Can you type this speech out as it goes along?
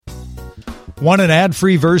Want an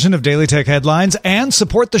ad-free version of Daily Tech Headlines and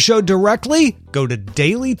support the show directly? Go to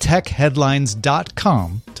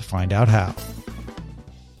dailytechheadlines.com to find out how.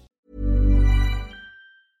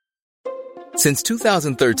 Since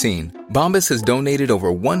 2013, Bombas has donated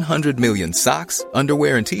over 100 million socks,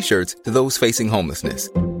 underwear, and T-shirts to those facing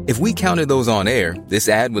homelessness. If we counted those on air, this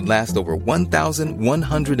ad would last over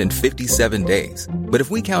 1,157 days. But if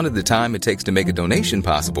we counted the time it takes to make a donation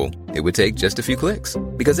possible, it would take just a few clicks.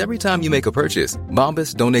 Because every time you make a purchase,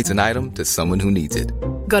 Bombas donates an item to someone who needs it.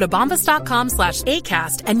 Go to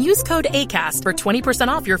bombas.com/ACAST and use code ACAST for 20%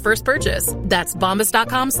 off your first purchase. That's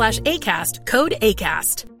bombas.com/ACAST, code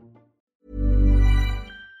ACAST.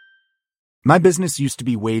 My business used to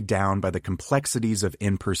be weighed down by the complexities of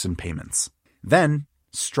in-person payments. Then,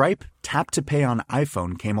 Stripe Tap to Pay on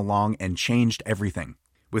iPhone came along and changed everything.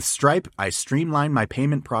 With Stripe, I streamlined my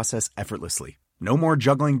payment process effortlessly. No more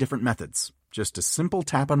juggling different methods. Just a simple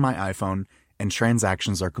tap on my iPhone and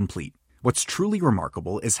transactions are complete. What's truly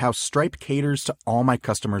remarkable is how Stripe caters to all my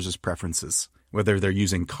customers' preferences. Whether they're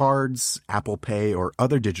using cards, Apple Pay, or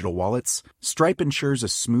other digital wallets, Stripe ensures a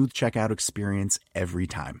smooth checkout experience every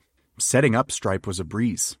time. Setting up Stripe was a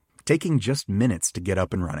breeze, taking just minutes to get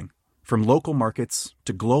up and running. From local markets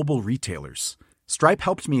to global retailers, Stripe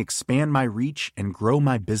helped me expand my reach and grow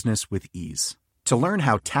my business with ease. To learn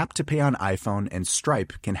how Tap to Pay on iPhone and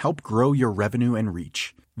Stripe can help grow your revenue and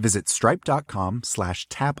reach, visit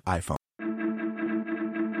stripe.com/tapiphone.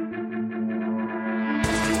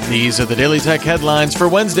 These are the Daily Tech headlines for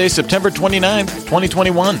Wednesday, September 29th,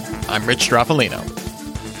 2021. I'm Rich Straffolino.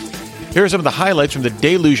 Here are some of the highlights from the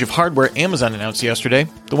deluge of hardware Amazon announced yesterday.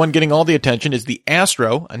 The one getting all the attention is the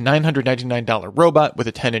Astro, a $999 robot with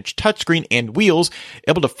a 10-inch touchscreen and wheels,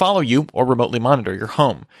 able to follow you or remotely monitor your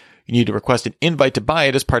home. You need to request an invite to buy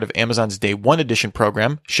it as part of Amazon's Day 1 edition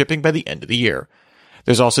program, shipping by the end of the year.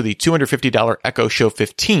 There's also the $250 Echo Show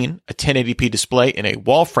 15, a 1080p display in a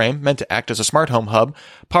wall frame meant to act as a smart home hub,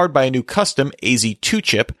 powered by a new custom AZ2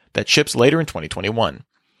 chip that ships later in 2021.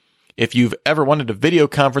 If you've ever wanted a video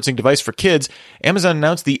conferencing device for kids, Amazon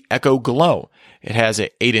announced the Echo Glow. It has an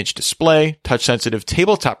 8-inch display, touch-sensitive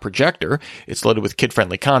tabletop projector. It's loaded with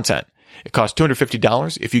kid-friendly content. It costs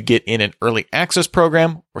 $250 if you get in an early access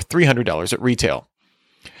program or $300 at retail.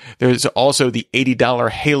 There's also the $80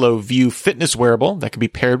 Halo View fitness wearable that can be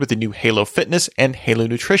paired with the new Halo Fitness and Halo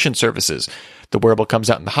Nutrition services. The wearable comes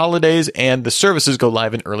out in the holidays, and the services go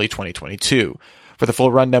live in early 2022. For the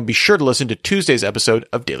full rundown, be sure to listen to Tuesday's episode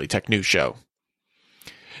of Daily Tech News Show.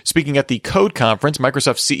 Speaking at the Code Conference,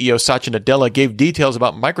 Microsoft CEO Satya Nadella gave details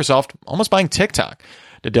about Microsoft almost buying TikTok.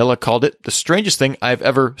 Nadella called it the strangest thing I've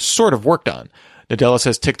ever sort of worked on. Nadella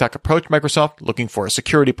says TikTok approached Microsoft looking for a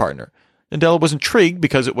security partner. Nadella was intrigued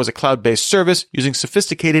because it was a cloud-based service using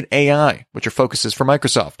sophisticated AI, which are focuses for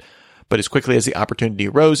Microsoft. But as quickly as the opportunity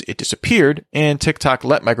arose, it disappeared, and TikTok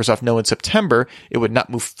let Microsoft know in September it would not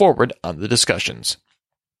move forward on the discussions.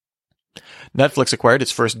 Netflix acquired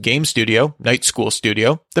its first game studio, Night School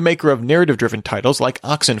Studio, the maker of narrative-driven titles like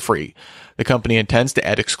Oxenfree. The company intends to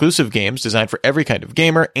add exclusive games designed for every kind of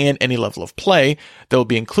gamer and any level of play that will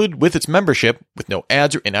be included with its membership with no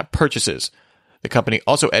ads or in-app purchases. The company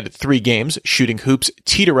also added 3 games, Shooting Hoops,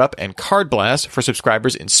 Teeter Up, and Card Blast, for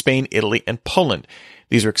subscribers in Spain, Italy, and Poland.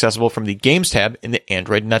 These are accessible from the Games tab in the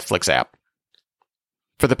Android Netflix app.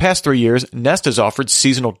 For the past 3 years, Nest has offered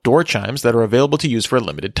seasonal door chimes that are available to use for a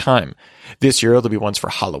limited time. This year, there'll be ones for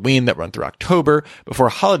Halloween that run through October before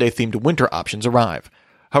holiday-themed winter options arrive.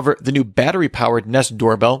 However, the new battery-powered Nest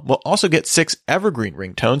doorbell will also get 6 evergreen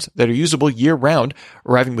ringtones that are usable year-round,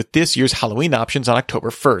 arriving with this year's Halloween options on October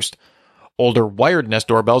 1st. Older wired Nest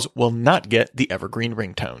doorbells will not get the evergreen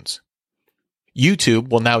ringtones. YouTube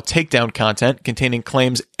will now take down content containing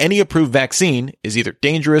claims any approved vaccine is either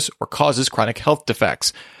dangerous or causes chronic health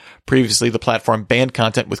defects. Previously, the platform banned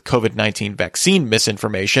content with COVID-19 vaccine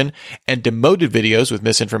misinformation and demoted videos with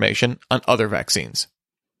misinformation on other vaccines.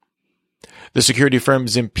 The security firm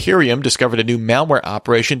Zimperium discovered a new malware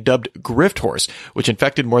operation dubbed Grifthorse, which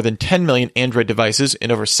infected more than 10 million Android devices in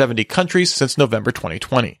over 70 countries since November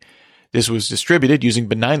 2020. This was distributed using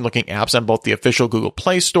benign-looking apps on both the official Google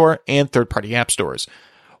Play Store and third-party app stores.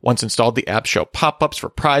 Once installed, the apps show pop-ups for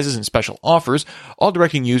prizes and special offers, all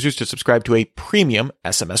directing users to subscribe to a premium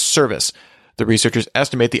SMS service. The researchers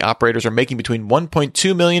estimate the operators are making between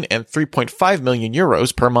 1.2 million and 3.5 million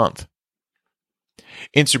euros per month.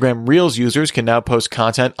 Instagram Reels users can now post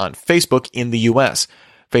content on Facebook in the US.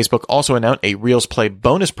 Facebook also announced a Reels Play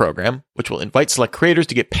bonus program, which will invite select creators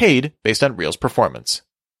to get paid based on Reels performance.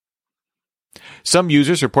 Some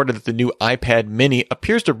users reported that the new iPad mini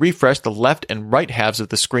appears to refresh the left and right halves of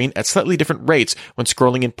the screen at slightly different rates when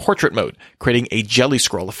scrolling in portrait mode, creating a jelly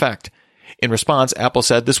scroll effect. In response, Apple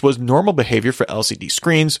said this was normal behavior for LCD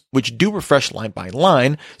screens, which do refresh line by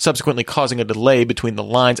line, subsequently causing a delay between the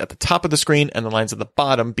lines at the top of the screen and the lines at the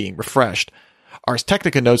bottom being refreshed. Ars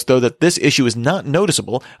Technica notes, though, that this issue is not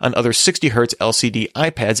noticeable on other 60Hz LCD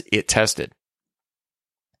iPads it tested.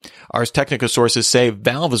 Ars Technica sources say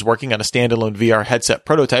Valve is working on a standalone VR headset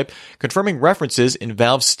prototype, confirming references in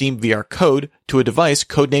Valve's Steam VR code to a device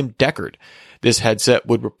codenamed Deckard. This headset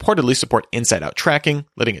would reportedly support inside-out tracking,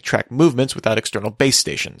 letting it track movements without external base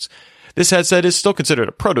stations. This headset is still considered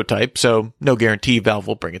a prototype, so no guarantee Valve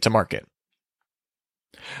will bring it to market.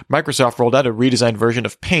 Microsoft rolled out a redesigned version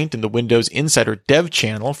of Paint in the Windows Insider Dev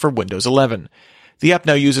channel for Windows 11. The app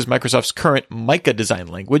now uses Microsoft's current Mica design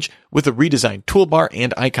language with a redesigned toolbar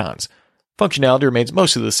and icons. Functionality remains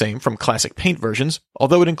mostly the same from classic Paint versions,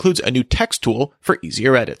 although it includes a new text tool for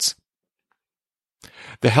easier edits.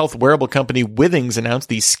 The health wearable company Withings announced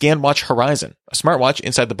the ScanWatch Horizon, a smartwatch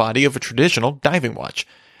inside the body of a traditional diving watch.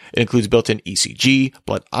 It includes built-in ECG,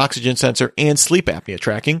 blood oxygen sensor, and sleep apnea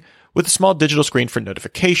tracking, with a small digital screen for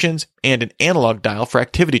notifications and an analog dial for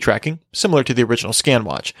activity tracking, similar to the original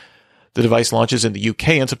ScanWatch. The device launches in the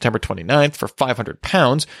UK on September 29th for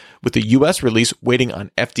 £500, with the US release waiting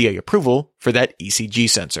on FDA approval for that ECG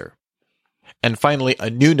sensor. And finally, a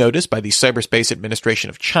new notice by the Cyberspace Administration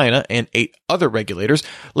of China and 8 other regulators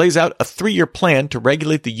lays out a 3-year plan to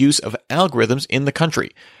regulate the use of algorithms in the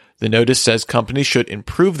country. The notice says companies should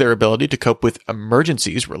improve their ability to cope with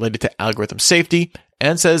emergencies related to algorithm safety,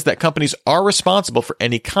 and says that companies are responsible for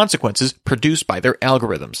any consequences produced by their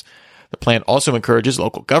algorithms. The plan also encourages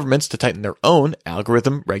local governments to tighten their own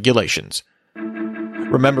algorithm regulations.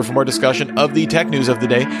 Remember, for more discussion of the tech news of the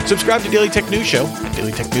day, subscribe to Daily Tech News Show at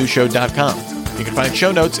dailytechnewsshow.com. You can find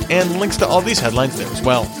show notes and links to all these headlines there as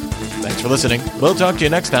well. Thanks for listening. We'll talk to you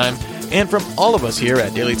next time. And from all of us here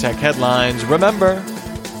at Daily Tech Headlines, remember,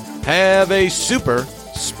 have a super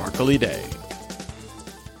sparkly day.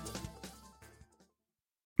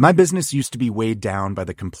 My business used to be weighed down by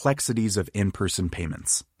the complexities of in-person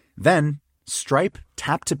payments. Then, Stripe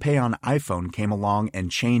Tap to Pay on iPhone came along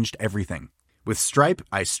and changed everything. With Stripe,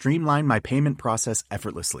 I streamlined my payment process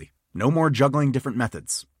effortlessly. No more juggling different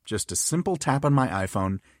methods. Just a simple tap on my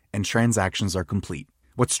iPhone and transactions are complete.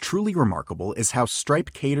 What's truly remarkable is how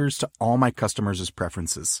Stripe caters to all my customers'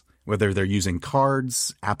 preferences. Whether they're using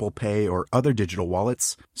cards, Apple Pay, or other digital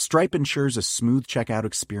wallets, Stripe ensures a smooth checkout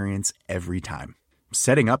experience every time.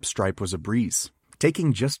 Setting up Stripe was a breeze,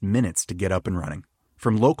 taking just minutes to get up and running.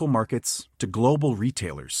 From local markets to global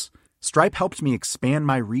retailers, Stripe helped me expand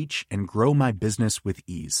my reach and grow my business with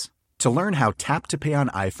ease. To learn how Tap to Pay on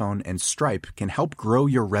iPhone and Stripe can help grow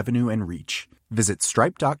your revenue and reach, visit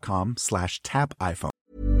stripe.com/tapiphone.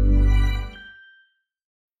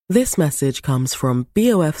 This message comes from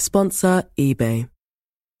BOF sponsor eBay.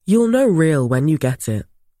 You'll know real when you get it.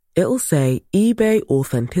 It'll say eBay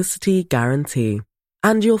Authenticity Guarantee.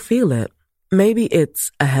 And you'll feel it. Maybe it's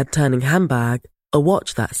a head-turning handbag, a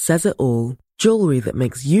watch that says it all, jewelry that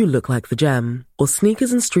makes you look like the gem, or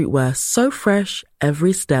sneakers and streetwear so fresh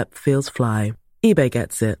every step feels fly. eBay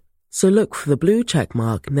gets it. So look for the blue check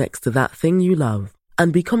mark next to that thing you love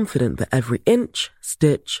and be confident that every inch,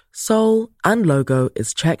 stitch, sole, and logo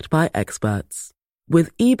is checked by experts.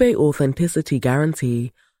 With eBay Authenticity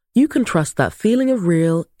Guarantee, you can trust that feeling of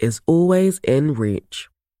real is always in reach.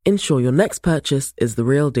 Ensure your next purchase is the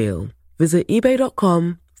real deal. Visit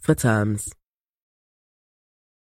eBay.com for terms.